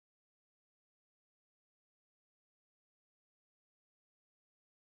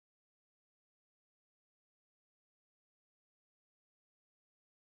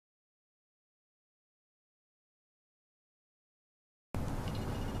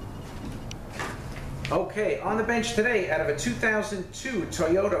Okay, on the bench today, out of a 2002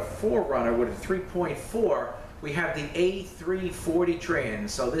 Toyota 4Runner with a 3.4, we have the A340 trade-in.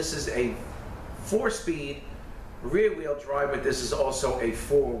 So this is a 4-speed rear-wheel drive, but this is also a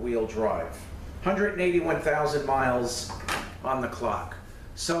 4-wheel drive. 181,000 miles on the clock.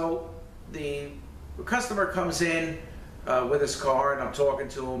 So the customer comes in with his car, and I'm talking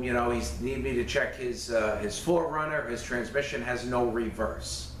to him. You know, he's need me to check his 4Runner. His transmission has no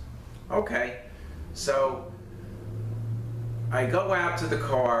reverse. Okay. So I go out to the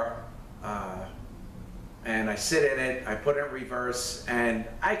car and I sit in it, I put it in reverse, and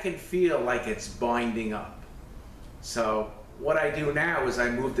I can feel like it's binding up. So what I do now is I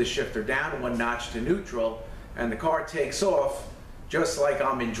move the shifter down 1 notch to neutral, and the car takes off just like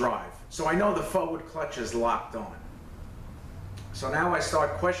I'm in drive. So I know the forward clutch is locked on. So now I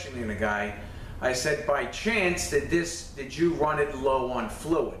start questioning the guy. I said, by chance, did you run it low on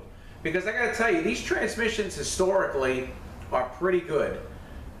fluid? Because I gotta tell you, these transmissions historically are pretty good.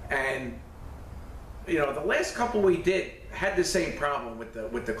 And you know, the last couple we did had the same problem with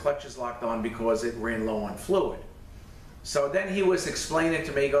the clutches locked on because it ran low on fluid. So then he was explaining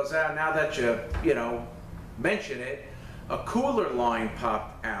to me, he goes, now that you know, mention it, a cooler line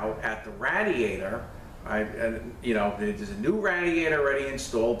popped out at the radiator. You know, there's a new radiator already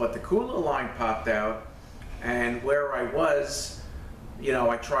installed, but the cooler line popped out, and where I was, you know,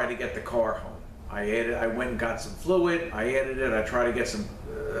 I tried to get the car home. I went and got some fluid. I added it. I tried to get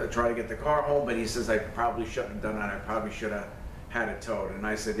the car home, but he says I probably shouldn't have done that. I probably should have had it towed. And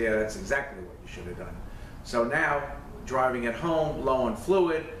I said, yeah, that's exactly what you should have done. So now, driving it home, low on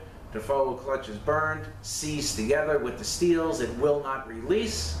fluid, the forward clutch is burned, seized together with the steels. It will not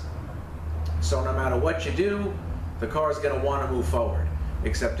release. So no matter what you do, the car is going to want to move forward.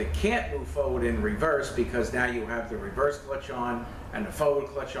 Except it can't move forward in reverse because now you have the reverse clutch on and the forward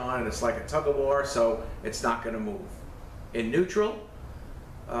clutch on, and it's like a tug of war, so it's not going to move. In neutral,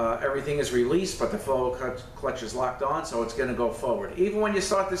 everything is released, but the forward clutch is locked on, so it's going to go forward. Even when you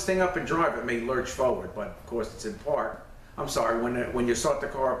start this thing up and drive, it may lurch forward, but of course it's in park. I'm sorry, when you start the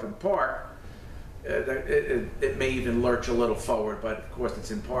car up in park, it may even lurch a little forward, but of course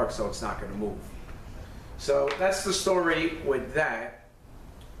it's in park, so it's not going to move. So that's the story with that.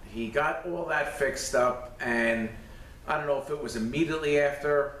 He got all that fixed up, and I don't know if it was immediately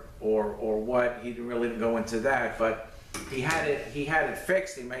after or what. He didn't really go into that, but he had it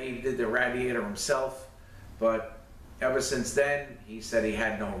fixed. He may have did the radiator himself, but ever since then, he said he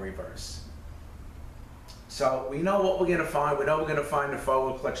had no reverse. So we know what we're going to find. We know we're going to find the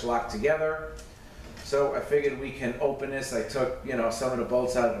forward clutch locked together. So I figured we can open this. I took, you know, some of the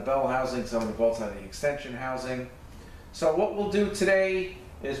bolts out of the bell housing, some of the bolts out of the extension housing. So what we'll do today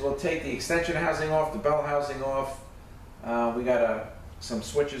is we'll take the extension housing off, the bell housing off. We got some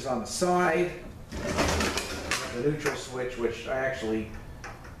switches on the side. The neutral switch, which I actually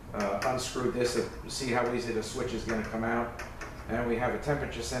unscrewed this to see how easy the switch is going to come out. And we have a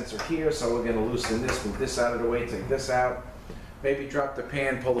temperature sensor here, so we're going to loosen this, move this out of the way, take this out. Maybe drop the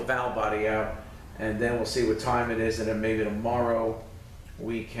pan, pull the valve body out, and then we'll see what time it is, and then maybe tomorrow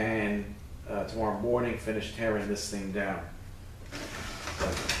we can, tomorrow morning, finish tearing this thing down.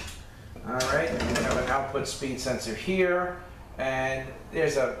 Alright, and we have an output speed sensor here, and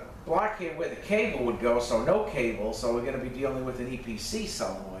there's a block here where the cable would go, so no cable, so we're going to be dealing with an EPC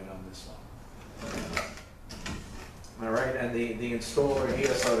solenoid on this one. Alright, and the installer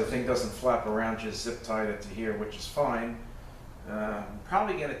here, so the thing doesn't flap around, just zip tied it to here, which is fine.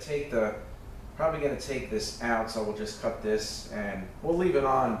 Probably going to take this out, so we'll just cut this, and we'll leave it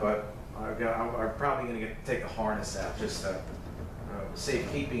on, but I'm probably going to take the harness out, just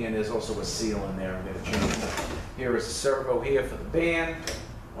safekeeping, and there's also a seal in there. I'm going to change it. Here is a servo here for the band.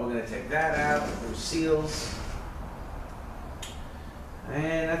 We're going to take that out, those seals,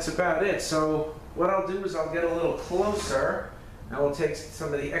 and that's about it. So what I'll do is I'll get a little closer, and we'll take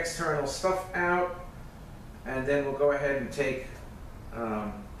some of the external stuff out, and then we'll go ahead and take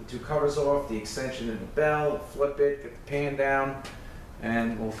the 2 covers off, the extension and the bell, flip it, get the pan down,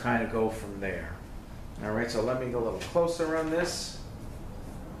 and we'll kind of go from there. Alright, so let me go a little closer on this,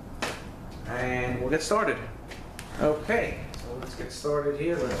 and we'll get started. Okay, so let's get started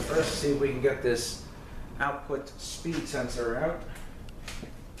here. Let's first see if we can get this output speed sensor out.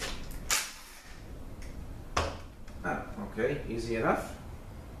 Ah, okay, easy enough.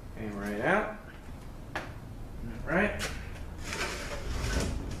 Came right out. Alright.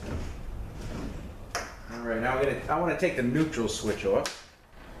 Alright, now I want to take the neutral switch off.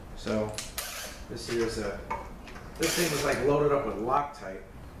 So this thing is like loaded up with Loctite.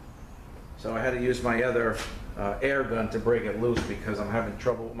 So I had to use my other air gun to break it loose because I'm having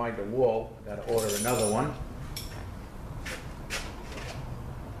trouble with my DeWalt. I got to order another one.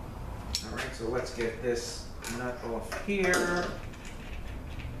 All right, so let's get this nut off here.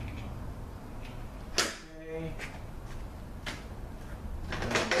 Okay.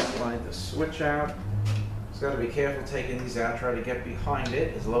 Slide the switch out. Just got to be careful taking these out. Try to get behind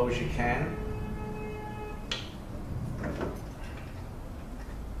it as low as you can.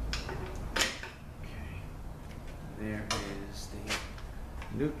 There is the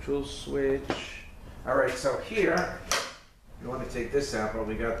neutral switch. All right, so here, you want to take this out, but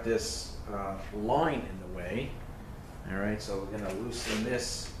we got this line in the way. All right, so we're going to loosen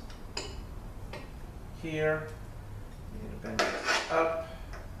this here. We're going to bend this up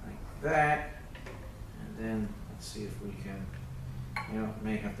like that. And then let's see if we can,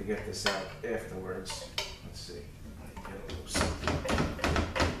 may have to get this out afterwards. Let's see. Get it loose.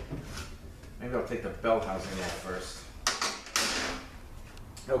 Maybe I'll take the belt housing off first.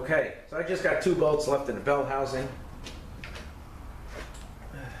 Okay, so I just got 2 bolts left in the belt housing.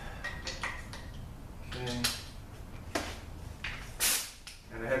 Okay.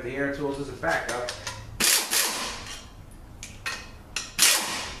 And I have the air tools as a backup.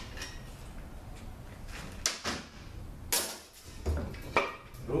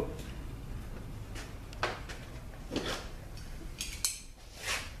 Oop.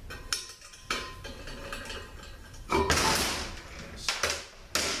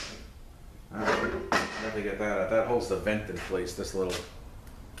 Get that out. That holds the vent in place, this little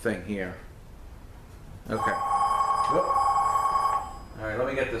thing here. Okay. Whoop. All right, let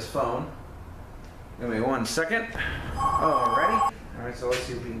me get this phone. Give me 1 second. Oh, ready? All right, so let's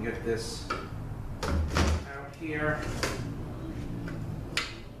see if we can get this out here.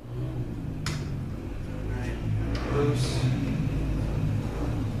 All right, loose.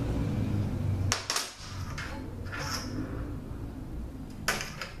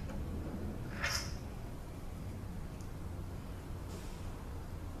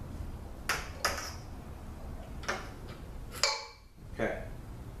 Okay.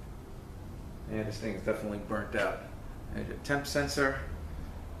 Yeah, this thing is definitely burnt out. There's your temp sensor.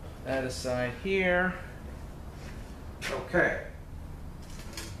 That aside here. Okay.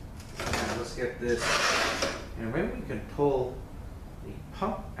 Now let's get this. And maybe we can pull the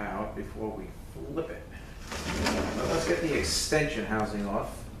pump out before we flip it. So let's get the extension housing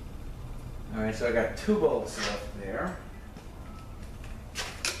off. All right, so I got 2 bolts left there.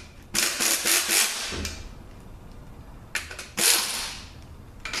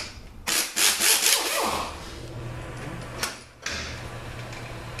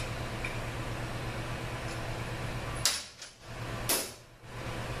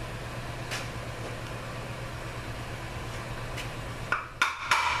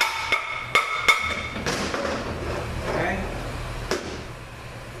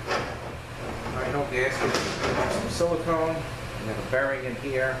 Some silicone. We have a bearing in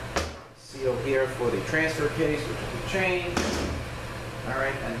here, seal here for the transfer case, which will be changed. All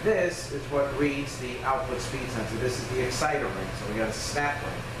right, and this is what reads the output speed sensor. This is the exciter ring, so we got a snap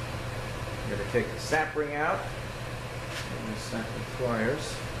ring. We're going to take the snap ring out. I'm going to snap the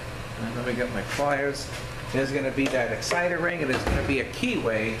pliers. And let me get my pliers. There's going to be that exciter ring, and there's going to be a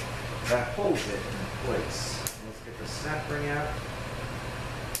keyway that holds it in place. Let's get the snap ring out.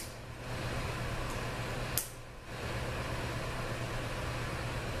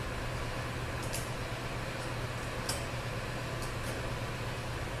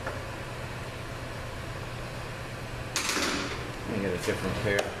 Get a different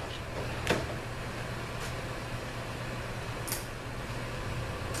pair.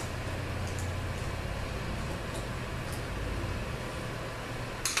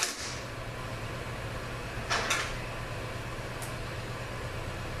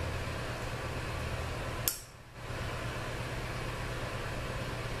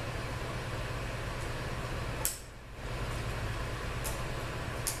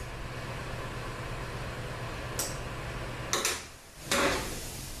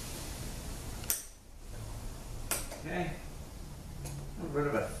 Okay, a little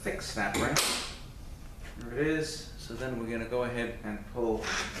bit of a thick snap ring. There it is. So then we're going to go ahead and pull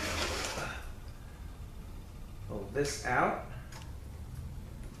this out.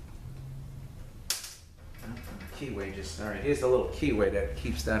 Keyway just, all right, here's the little keyway that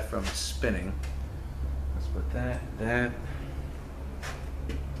keeps that from spinning. Let's put that.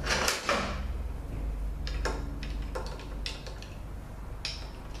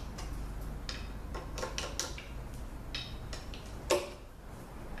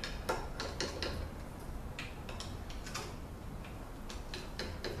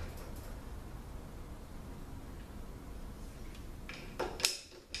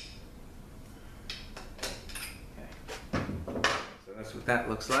 that's what that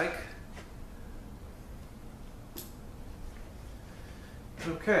looks like.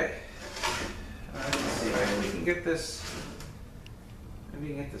 Okay. Let's see, maybe we can get this. Maybe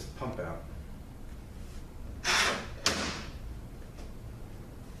we can get this pump out.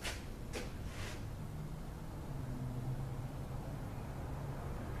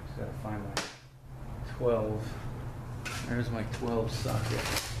 Just gotta find my 12. There's my 12 socket.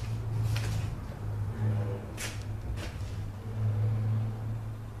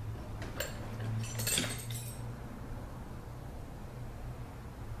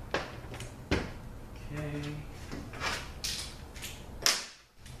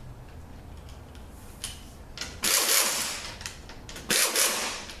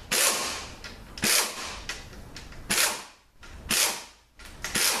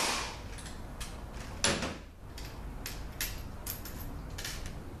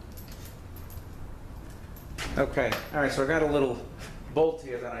 Okay, all right, so I got a little bolt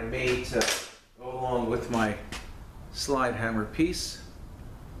here that I made to go along with my slide hammer piece.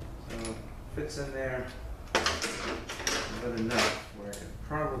 So it fits in there good enough where I can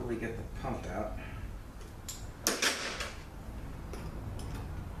probably get the pump out.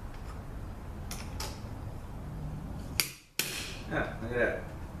 Ah, look at that.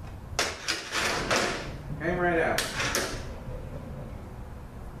 Came right out.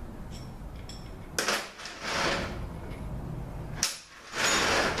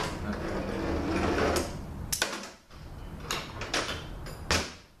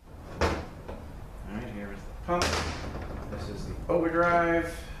 Pump. This is the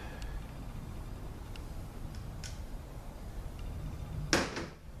overdrive.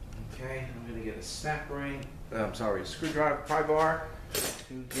 Okay, I'm going to get a snap ring. I'm sorry, a screwdriver, pry bar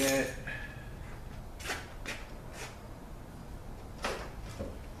to get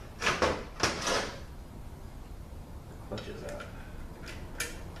clutches out.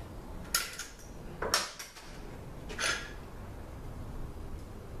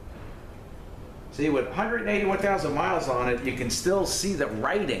 See, with 181,000 miles on it, you can still see the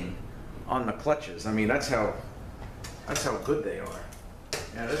writing on the clutches. I mean, that's how good they are.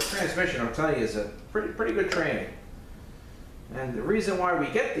 Now, this transmission, I'm telling you, is a pretty good training. And the reason why we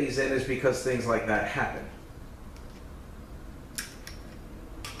get these in is because things like that happen.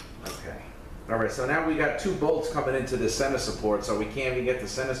 Okay. All right, so now we got 2 bolts coming into the center support, so we can't even get the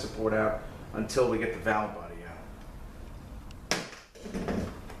center support out until we get the valve body out.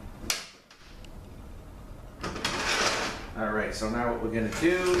 All right, so now what we're going to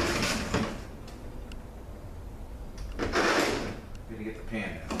do, we're going to get the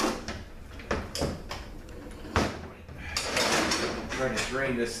pan out. Try to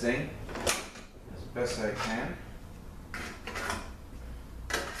drain this thing as best I can.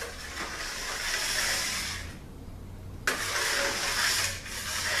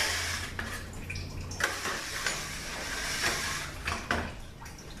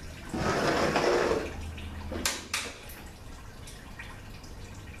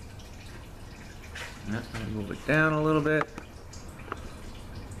 Move it down a little bit.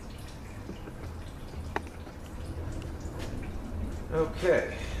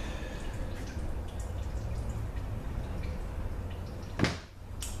 Okay.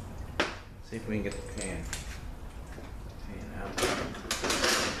 See if we can get the pan out.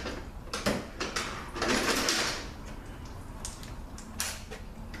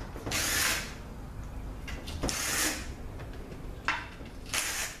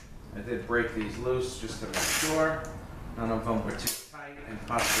 I did break these loose just to make sure none of them were too tight and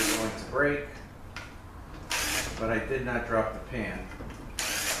possibly going to break, but I did not drop the pan.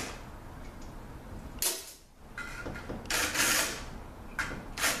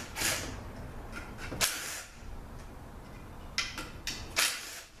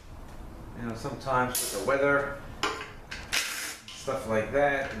 You know, sometimes with the weather, stuff like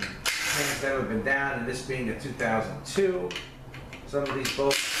that, and things that have been down, and this being a 2002, some of these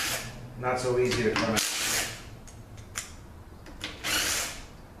bolts not so easy to come out.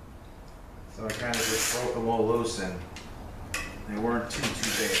 So I kind of just broke them all loose and they weren't too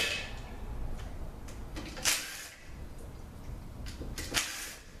bad.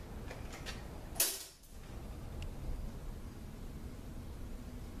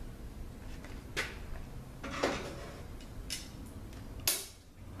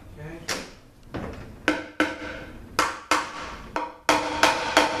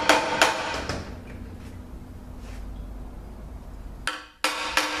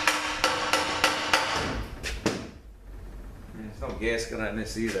 There's no gasket on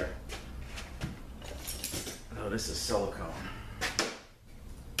this either. Oh, this is silicone.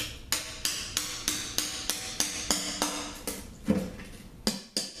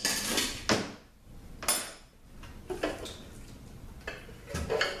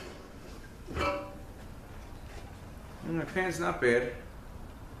 pan's not bad.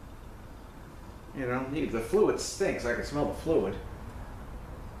 You know, the fluid stinks. I can smell the fluid.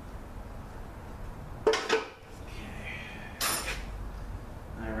 Okay.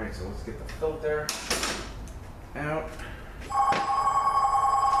 Alright, so let's get the filter out.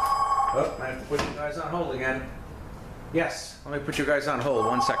 Oh, I have to put you guys on hold again. Yes, let me put you guys on hold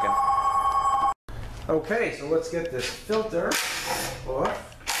 1 second. Okay, so let's get this filter off.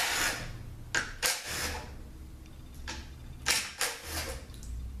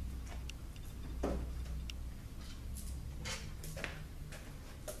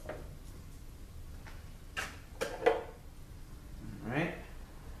 Alright,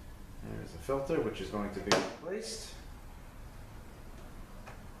 there's the filter, which is going to be replaced.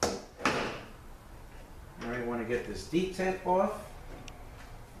 Alright, want to get this detent off.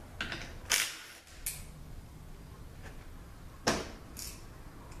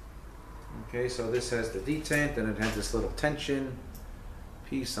 Okay, so this has the detent, and it has this little tension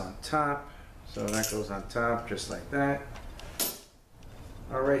piece on top. So that goes on top just like that.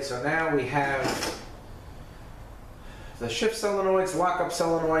 Alright, so now we have the shift solenoids, lockup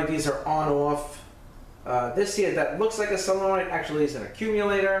solenoid. These are on off. This here that looks like a solenoid actually is an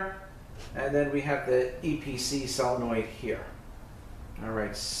accumulator. And then we have the EPC solenoid here.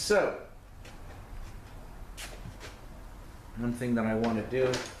 Alright, so one thing that I want to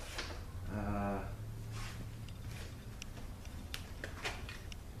do,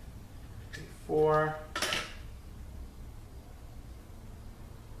 before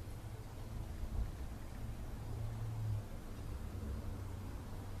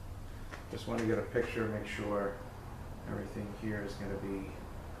just want to get a picture, make sure everything here is going to be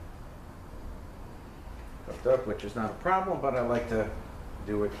hooked up, which is not a problem, but I like to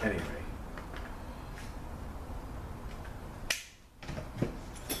do it anyway.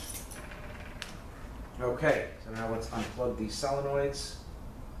 Okay, so now let's unplug these solenoids.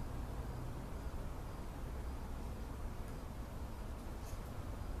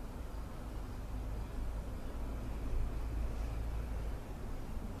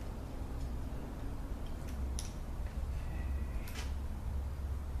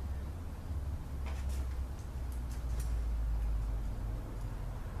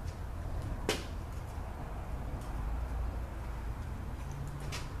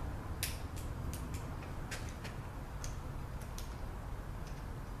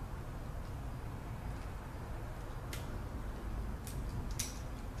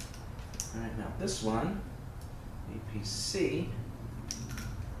 Alright, now this one, EPC,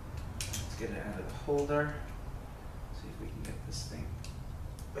 let's get it out of the holder, see if we can get this thing.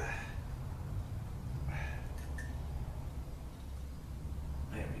 There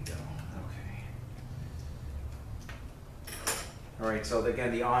we go, okay. Alright, so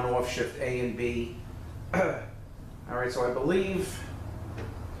again, the on-off shift A and B. Alright, so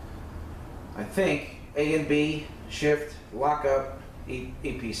I think A and B shift, lockup,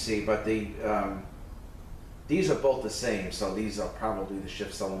 EPC, but these are both the same, so these are probably the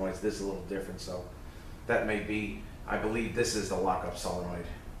shift solenoids. This is a little different, so that may be, I believe this is the lockup solenoid.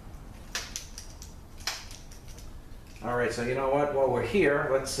 Alright, so you know what, while we're here,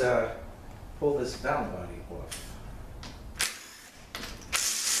 let's pull this valve body off.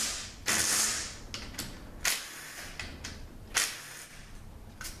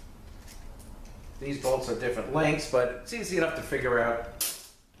 These bolts are different lengths, but it's easy enough to figure out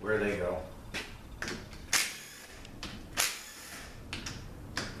where they go.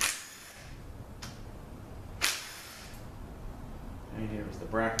 And here is the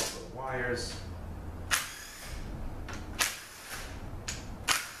bracket for the wires.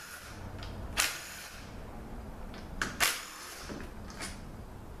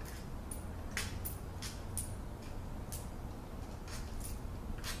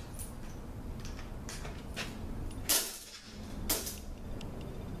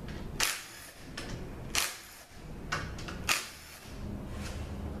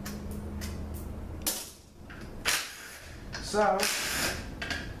 So, if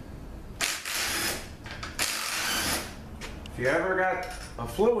you ever got a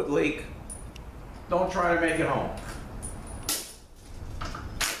fluid leak, don't try to make it home.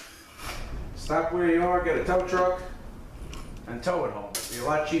 Stop where you are, get a tow truck, and tow it home. It'll be a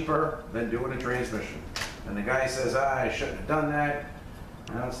lot cheaper than doing a transmission. And the guy says, I shouldn't have done that.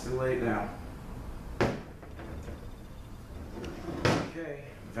 Well, it's too late now. Okay,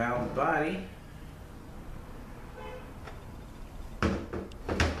 valve body.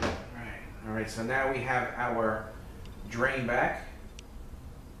 Alright, so now we have our drain back.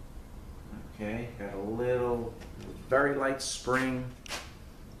 Okay, got a little, very light spring.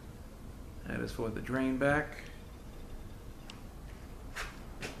 That is for the drain back.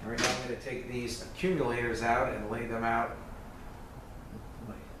 going to take these accumulators out and lay them out.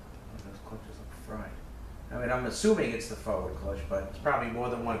 Boy, those clutches look fried. I mean, I'm assuming it's the forward clutch, but it's probably more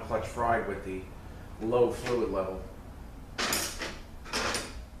than one clutch fried with the low fluid level. Okay,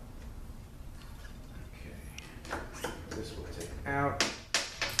 this we'll take out.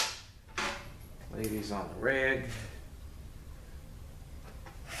 Lay these on the rag.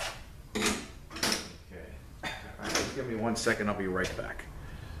 Okay, all right, just give me 1 second, I'll be right back.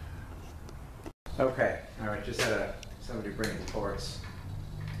 Okay, all right, just had somebody bring the parts.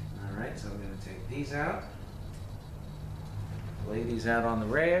 All right, so I'm going to take these out, lay these out on the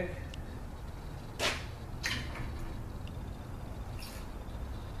rag.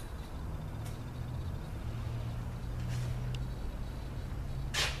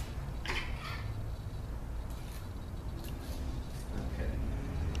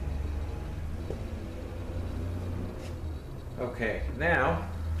 Okay, now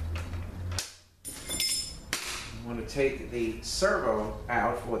I want to take the servo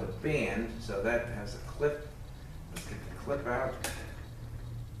out for the band, so that has a clip. Let's get the clip out.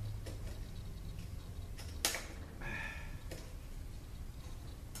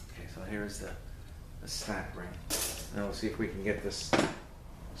 Okay, so here's the snap ring. Now we'll see if we can get this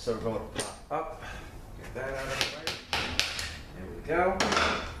servo to pop up. Get that out of the way. There we go.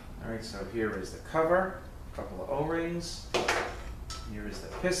 All right, so here is the cover, a couple of O-rings. Here is the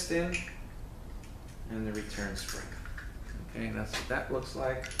piston and the return spring. Okay, that's what that looks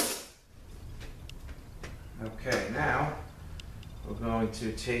like. Okay, now we're going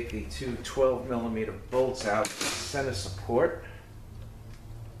to take the two 12mm bolts out of the center support.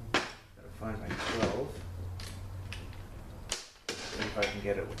 Gotta find my 12. See if I can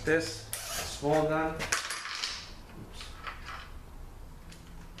get it with this small gun. Oops.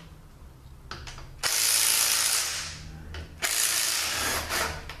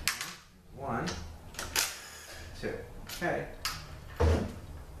 1, 2. Okay.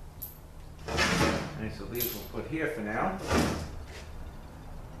 Alright, so these we'll put here for now.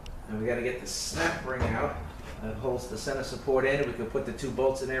 And we got to get the snap ring out that holds the center support in. We can put the two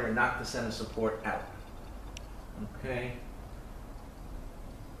bolts in there and knock the center support out. Okay.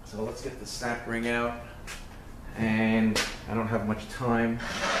 So let's get the snap ring out. And I don't have much time.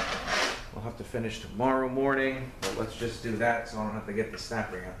 We'll have to finish tomorrow morning, but let's just do that so I don't have to get the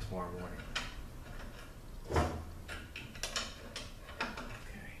snap ring out tomorrow morning. Okay,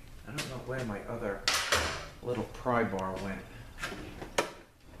 I don't know where my other little pry bar went. I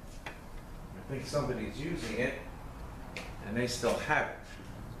think somebody's using it and they still have it,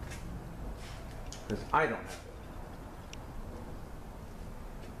 because I don't have it.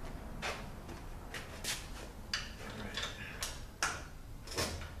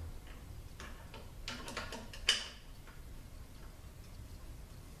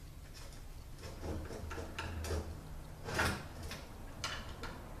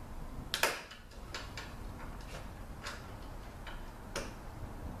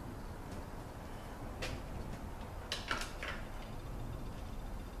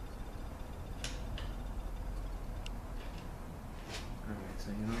 So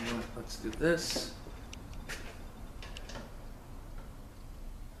you know what, let's do this.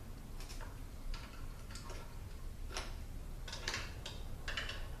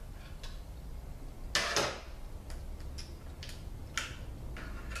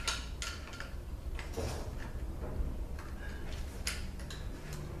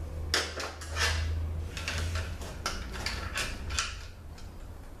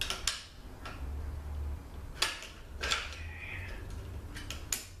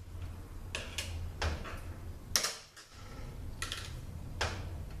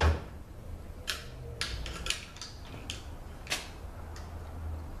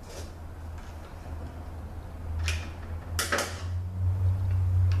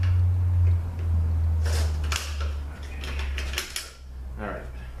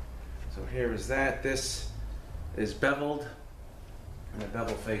 Here is that. This is beveled, and the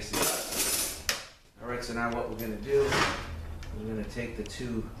bevel face is up. All right, so now what we're going to do, we're going to take the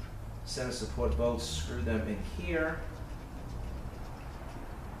two center support bolts, screw them in here.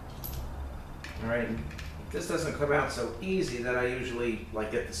 All right, this doesn't come out so easy that I usually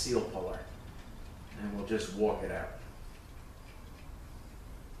get the seal puller, and we'll just walk it out.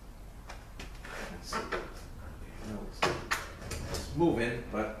 Let's see. No, it's moving,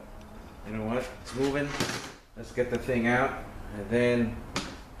 but you know what? It's moving. Let's get the thing out, and then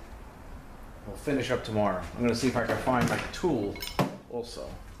we'll finish up tomorrow. I'm going to see if I can find my tool also.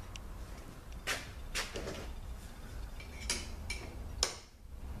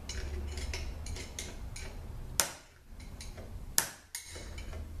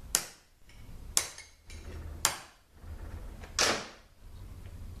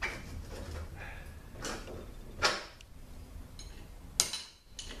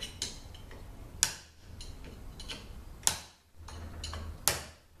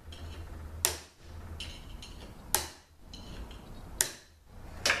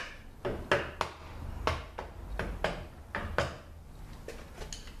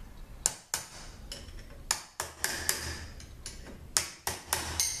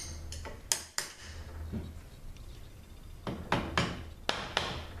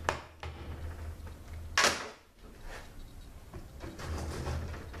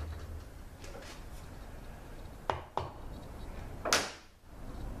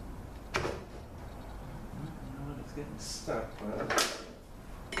 getting stuck, but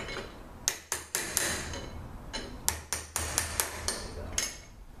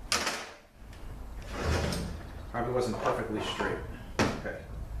probably wasn't perfectly straight. Okay.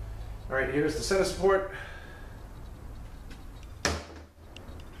 All right, here's the center support.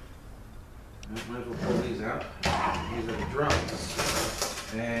 Might as well pull these out. These are the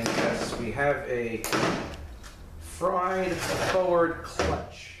drums. And yes, we have a fried forward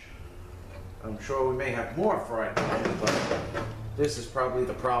clutch. I'm sure we may have more fried clutch, but this is probably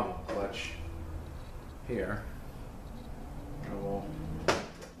the problem clutch here. So we'll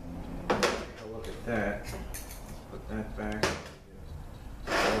take a look at that. Put that back.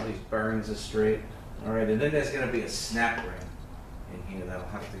 All these bearings are straight. All right, and then there's going to be a snap ring in here that'll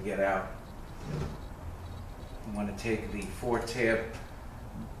have to get out. I want to take the 4-tab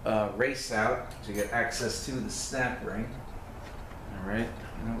race out to get access to the snap ring. All right,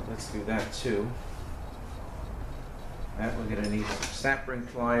 let's do that too. That we're going to need some snap ring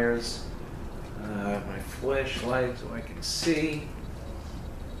pliers, my flashlight so I can see.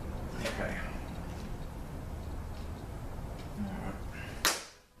 Okay.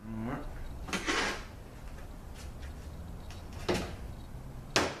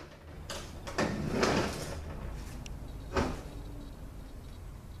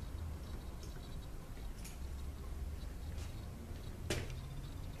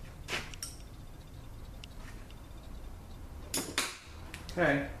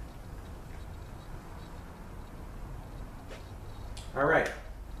 Okay. All right.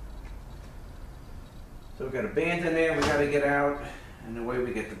 So we've got a band in there we got to get out, and the way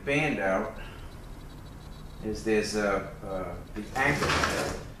we get the band out is there's the anchor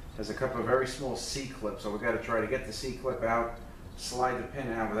has a couple of very small C-clips, so we've got to try to get the C-clip out, slide the pin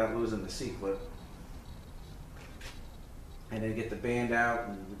out without losing the C-clip, and then get the band out,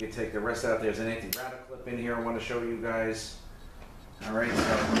 and we can take the rest out. There's an anti-rattle clip in here I want to show you guys. All right,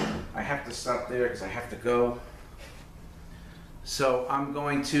 so I have to stop there because I have to go. So I'm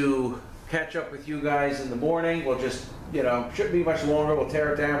going to catch up with you guys in the morning. We'll just, shouldn't be much longer. We'll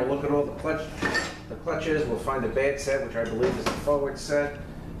tear it down. We'll look at all the clutches. We'll find the bad set, which I believe is the forward set.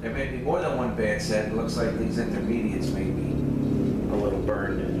 There may be more than one bad set. It looks like these intermediates may be a little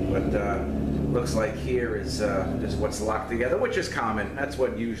burned, but looks like here is what's locked together, which is common. That's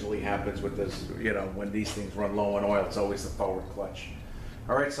what usually happens with this, when these things run low on oil. It's always the forward clutch.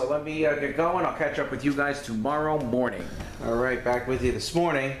 All right, so let me get going. I'll catch up with you guys tomorrow morning. All right, back with you this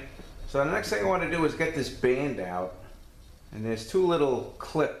morning. So the next thing I want to do is get this band out. And there's two little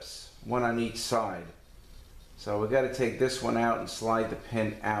clips, one on each side. So we got to take this one out and slide the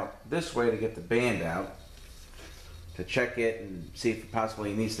pin out this way to get the band out, to check it and see if it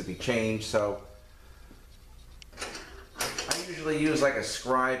possibly needs to be changed. So I usually use like a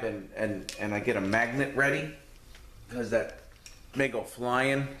scribe and I get a magnet ready because that may go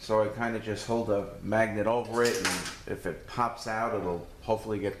flying. So I kind of just hold a magnet over it, and if it pops out, it'll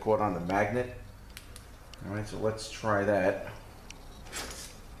hopefully get caught on the magnet. All right, so let's try that.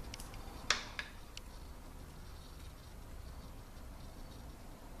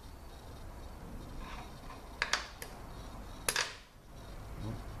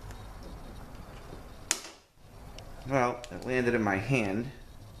 Well, it landed in my hand.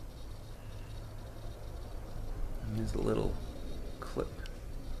 And there's a little clip.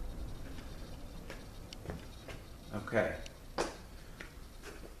 Okay.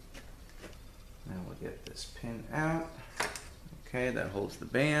 Now we'll get this pin out. Okay, that holds the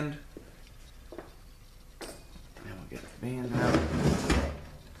band. Now we'll get the band out.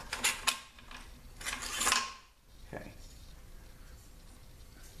 Okay.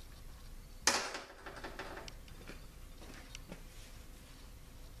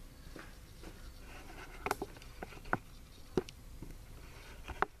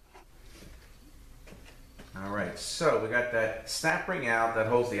 Alright, so we got that snap ring out that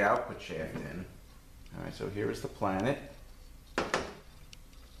holds the output shaft in. Alright, so here is the planet. Alright,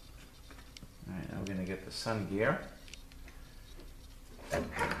 now we're going to get the sun gear. And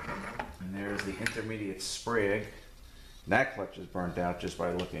there's the intermediate sprig. That clutch is burnt out just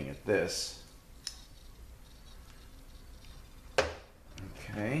by looking at this.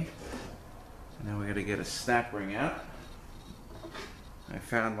 Okay. Now we got to get a snap ring out. I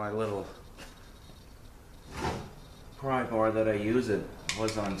found my little pry bar that I use. It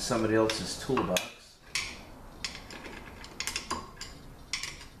was on somebody else's toolbox.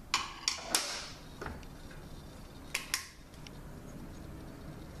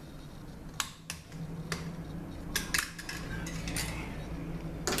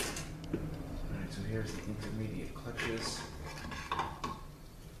 Alright, so here's the intermediate clutches.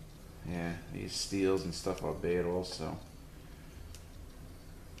 Yeah, these steels and stuff are bad also.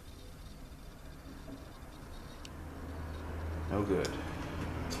 No good.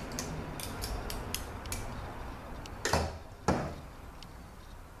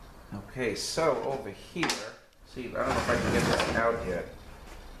 Okay, so over here, see, I don't know if I can get this out yet,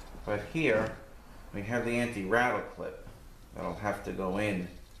 but here we have the anti-rattle clip that'll have to go in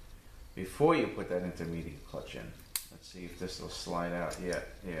before you put that intermediate clutch in. Let's see if this will slide out yet.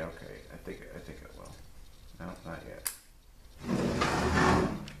 Yeah, okay, I think it will. No, not yet.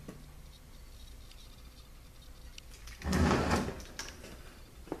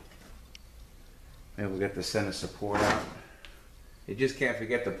 Maybe we'll get the center support out. You just can't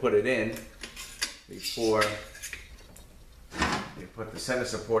forget to put it in before you put the center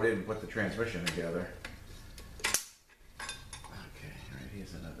support in and put the transmission together. Okay, all right,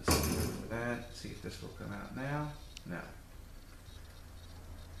 here's another support for that. See if this will come out now. No.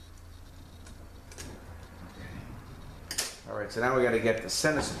 Okay. All right, so now we got to get the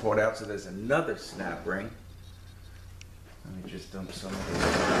center support out, so there's another snap ring. Let me just dump some of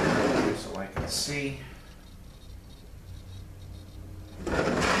this here so I can see.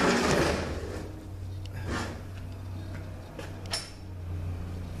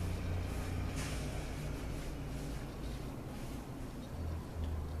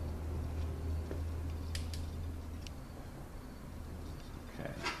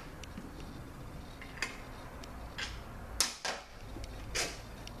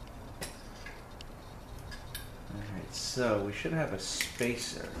 So we should have a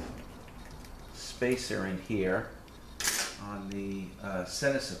spacer in here on the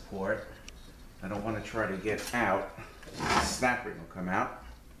center support. I don't want to try to get out. The snap ring will come out.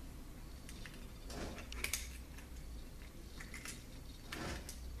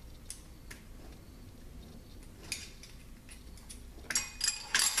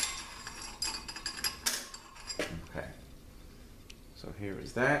 Okay. So here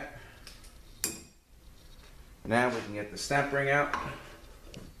is that. Now we can get the snap ring out.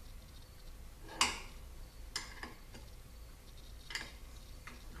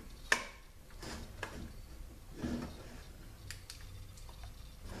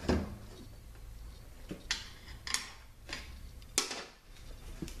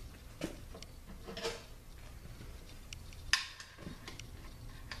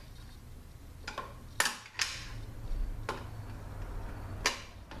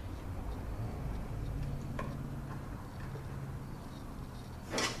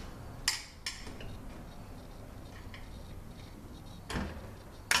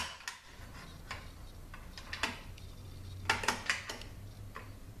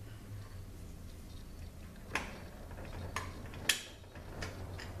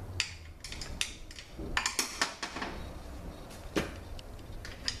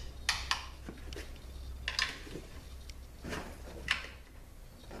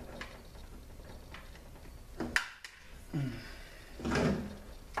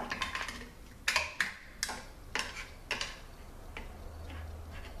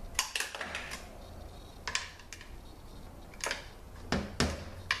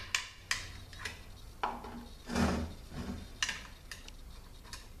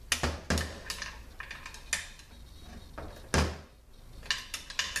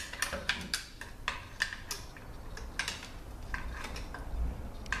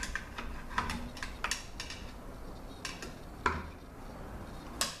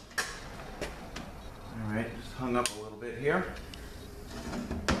 Hung up a little bit here.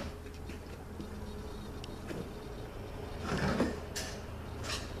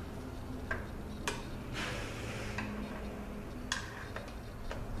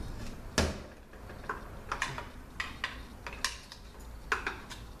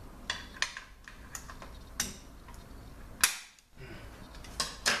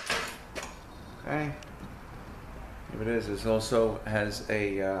 Okay. Here it is. This also has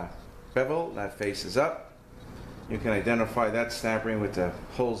a bevel that faces up. You can identify that snap ring with the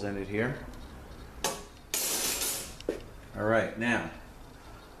holes in it here. All right, now,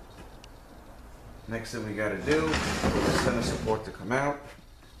 next thing we got to do is the center support to come out.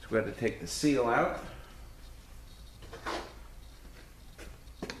 So we got to take the seal out.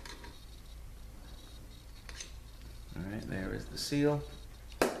 All right, there is the seal.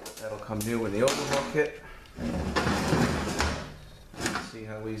 That'll come new in the overhaul kit. Let's see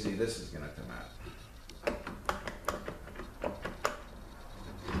how easy this is going to come out.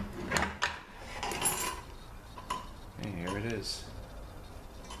 Here it is.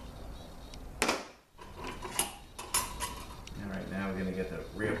 All right, now we're going to get the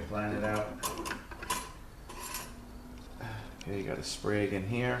rear planet out. Okay, you got a sprig in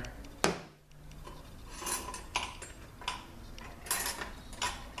here.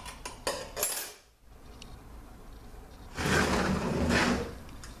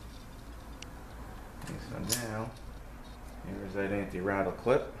 rattle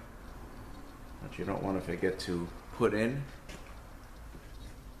clip, but you don't want to forget to put in.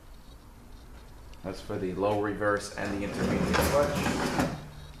 That's for the low reverse and the intermediate clutch.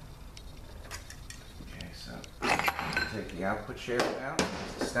 Okay, so take the output shaft out,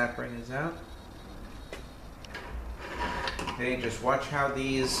 the snap ring is out. Okay, just watch how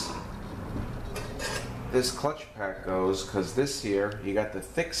this clutch pack goes, because this here, you got the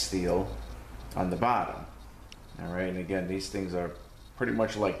thick steel on the bottom. All right, and again, these things are pretty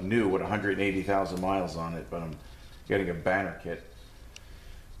much like new with 180,000 miles on it, but I'm getting a banner kit.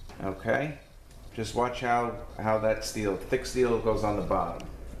 Okay. Just watch how that steel, thick steel, goes on the bottom.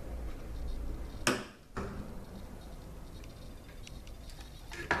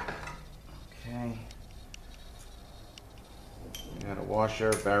 Okay. You got a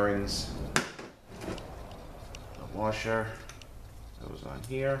washer, bearings. The washer goes on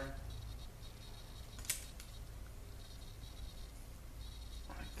here.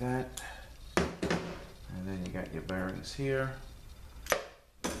 Like that. And then you got your bearings here.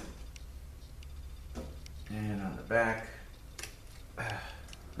 And on the back,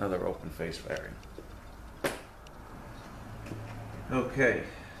 another open face bearing. Okay,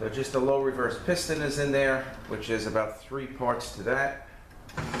 so just a low reverse piston is in there, which is about 3 parts to that.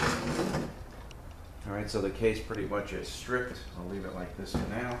 All right, so the case pretty much is stripped. I'll leave it like this for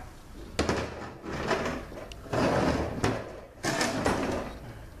now.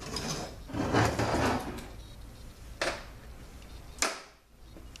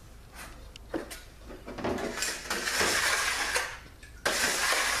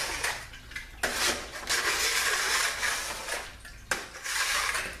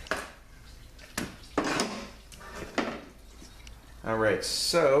 All right,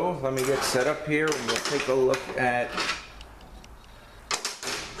 so let me get set up here and we'll take a look at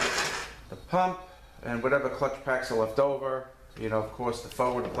the pump and whatever clutch packs are left over. You know, of course, the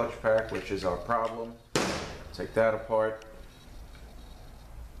forward clutch pack, which is our problem. Take that apart.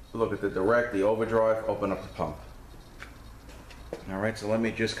 Look at the direct, the overdrive, open up the pump. All right, so let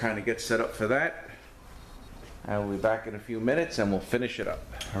me just kind of get set up for that. And we'll be back in a few minutes and we'll finish it up.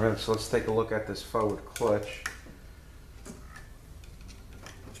 All right, so let's take a look at this forward clutch.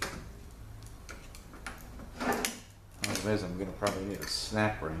 I'm going to probably need a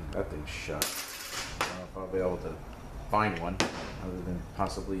snap ring. That thing's shut. I don't know if I'll be able to find one other than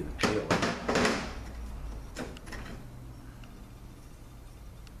possibly the peel it.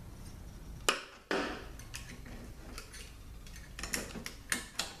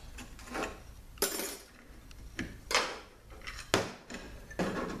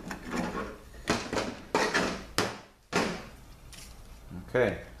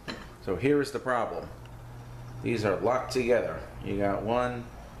 Okay, so here is the problem. These are locked together. You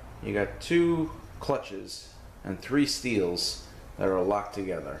got 2 clutches and 3 steels that are locked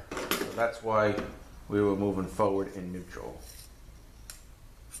together. So that's why we were moving forward in neutral.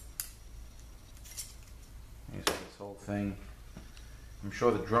 Here's this whole thing. I'm sure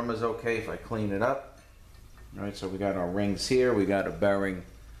the drum is okay if I clean it up. All right, so we got our rings here. We got a bearing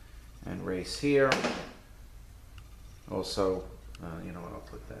and race here. Also, you know what, I'll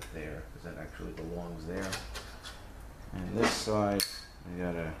put that there because that actually belongs there. And this side, we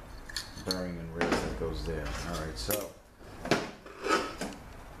got a bearing and race that goes there. All right, so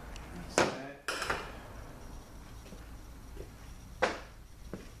that's that.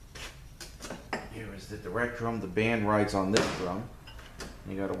 Here is the direct drum. The band rides on this drum.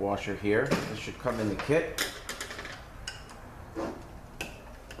 You got a washer here. This should come in the kit.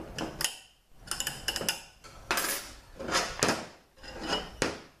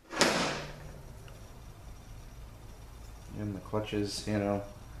 And the clutches, you know,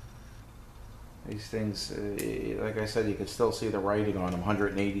 these things, like I said, you can still see the writing on them,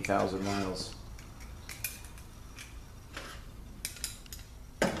 180,000 miles.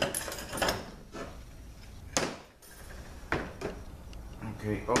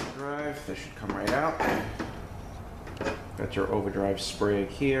 Okay, overdrive, this should come right out. Got your overdrive spray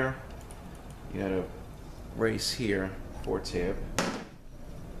here. You got a race here, 4-tab.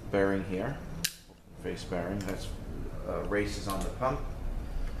 Bearing here, face bearing, that's races on the pump.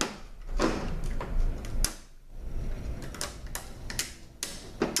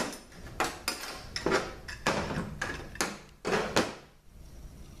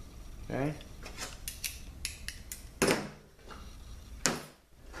 Okay.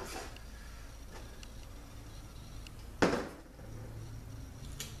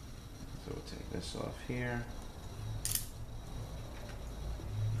 So we'll take this off here.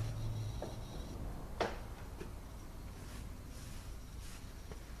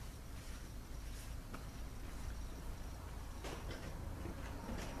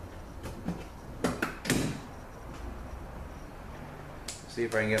 see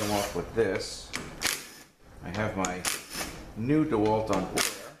if I can get them off with this. I have my new DeWalt on order.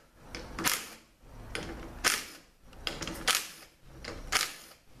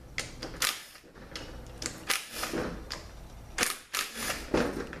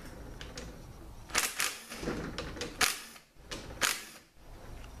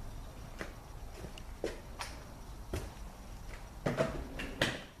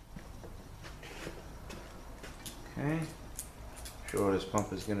 Okay, sure this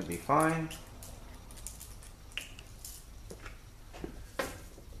pump is going to be fine.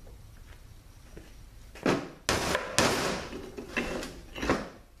 Okay,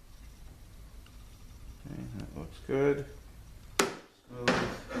 that looks good.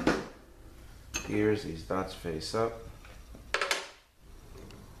 Smooth. Gears, these dots face up.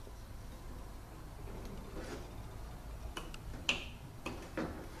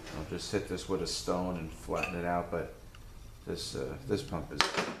 Just hit this with a stone and flatten it out, but this pump is.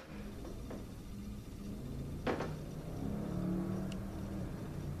 I'm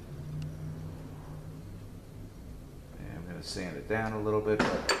going to sand it down a little bit,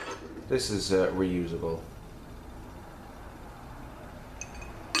 but this is reusable.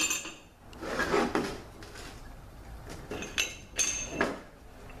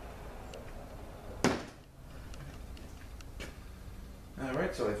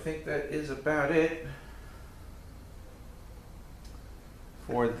 Alright, so I think that is about it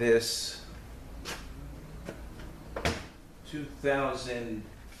for this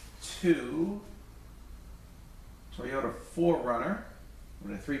 2002 Toyota 4Runner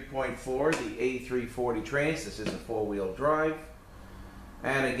with a 3.4, the A340 trans. This is a four-wheel drive.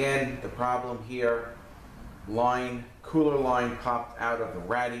 And again, the problem here, cooler line popped out of the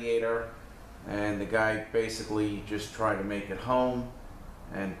radiator, and the guy basically just tried to make it home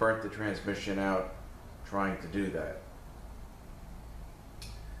and burnt the transmission out trying to do that.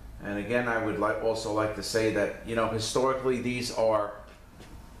 And again, I would also like to say that, you know, historically these are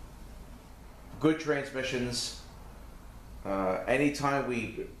good transmissions. Anytime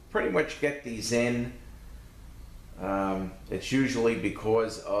we pretty much get these in, it's usually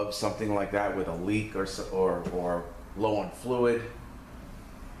because of something like that with a leak or low on fluid.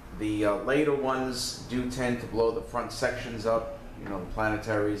 The later ones do tend to blow the front sections up. You know, the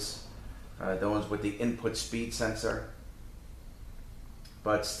planetaries, the ones with the input speed sensor.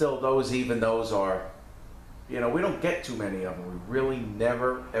 But still, even those are, you know, we don't get too many of them. We really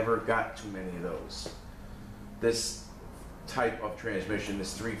never, ever got too many of those. This type of transmission,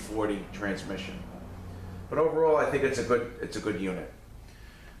 this 340 transmission. But overall, I think it's a good unit.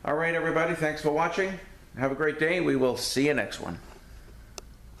 All right, everybody, thanks for watching. Have a great day. We will see you next one.